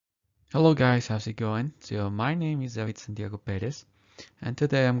Hello guys, how's it going? So my name is David Santiago Perez, and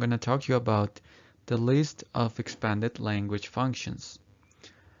today I'm going to talk to you about the list of expanded language functions.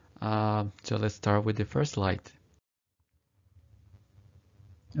 So let's start with the first slide.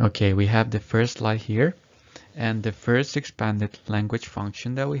 Okay, we have the first slide here, and the first expanded language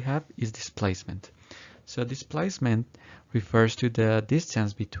function that we have is displacement. So displacement refers to the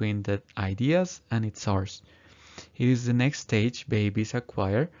distance between the ideas and its source. It is the next stage babies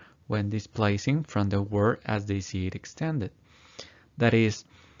acquire when displacing from the world as they see it extended. That is,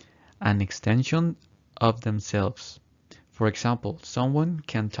 an extension of themselves. For example, someone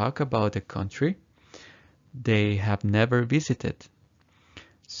can talk about a country they have never visited.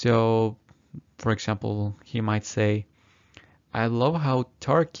 So, for example, he might say, I love how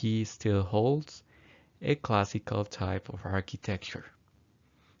Turkey still holds a classical type of architecture.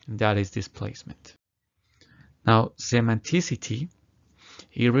 And that is displacement. Now, semanticity,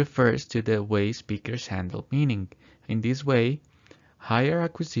 it refers to the way speakers handle meaning. In this way, higher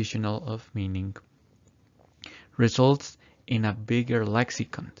acquisitional of meaning results in a bigger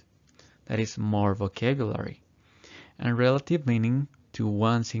lexicon, that is more vocabulary, and relative meaning to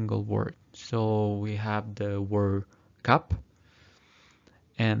one single word. So we have the word cup,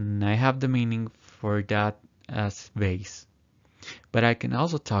 and I have the meaning for that as vase. But I can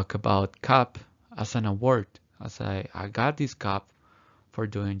also talk about cup as an award, as I got this cup for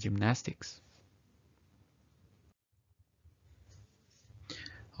doing gymnastics.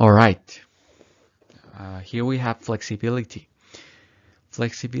 All right, here we have flexibility.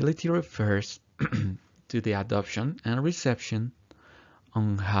 Flexibility refers to the adoption and reception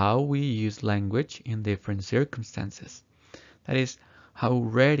on how we use language in different circumstances. That is, how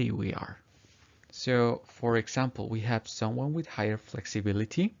ready we are. So, for example, we have someone with higher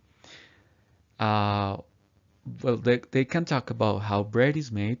flexibility. Uh, they can talk about how bread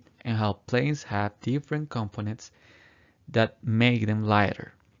is made and how planes have different components that make them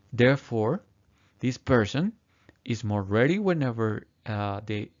lighter. Therefore, this person is more ready whenever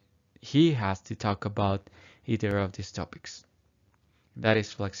he has to talk about either of these topics. That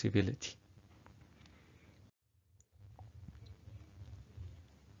is flexibility.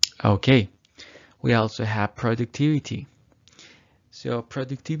 Okay, we also have productivity. So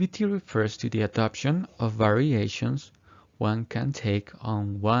productivity refers to the adoption of variations one can take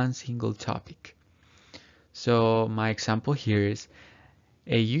on one single topic. So my example here is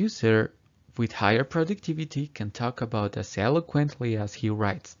a user with higher productivity can talk about as eloquently as he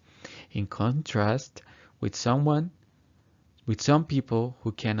writes, in contrast with some people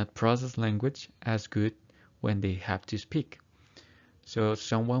who cannot process language as good when they have to speak. So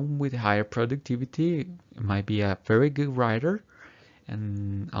someone with higher productivity might be a very good writer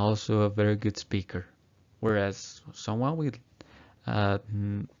and also a very good speaker, whereas someone with uh,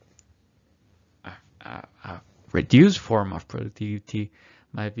 a reduced form of productivity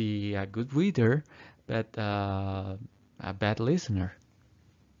might be a good reader, but a bad listener.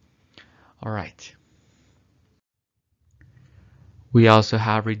 All right. We also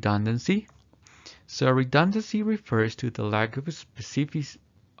have redundancy. So redundancy refers to the lack of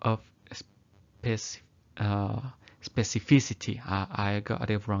of speci uh, specificity. I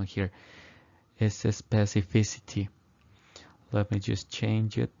got it wrong here. It's a specificity. Let me just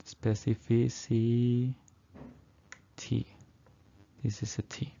change it. Specificity. This is a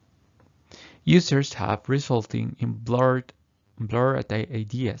T. Users have resulting in blurred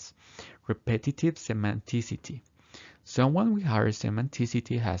ideas. Repetitive semanticity. Someone with higher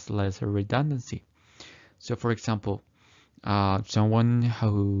semanticity has lesser redundancy. So for example, someone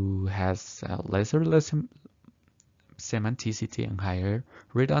who has lesser semanticity and higher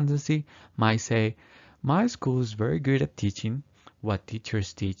redundancy might say, my school is very good at teaching what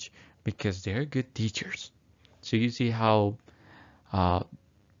teachers teach because they're good teachers. So you see how uh,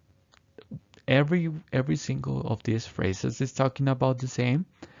 every single of these phrases is talking about the same,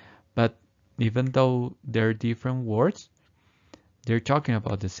 but even though they're different words, they're talking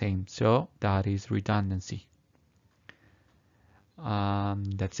about the same. So that is redundancy.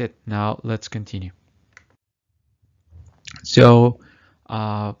 That's it. Now let's continue. So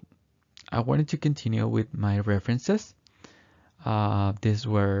uh, I wanted to continue with my references. These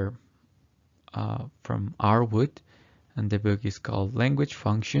were from R. Wood, and the book is called Language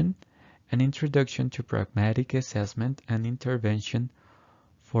Function, An Introduction to Pragmatic Assessment and Intervention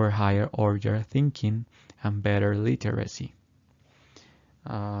for Higher Order Thinking and Better Literacy.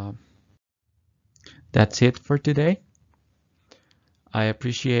 Uh, that's it for today. I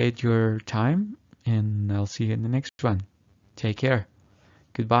appreciate your time, and I'll see you in the next one. Take care.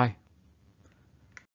 Goodbye.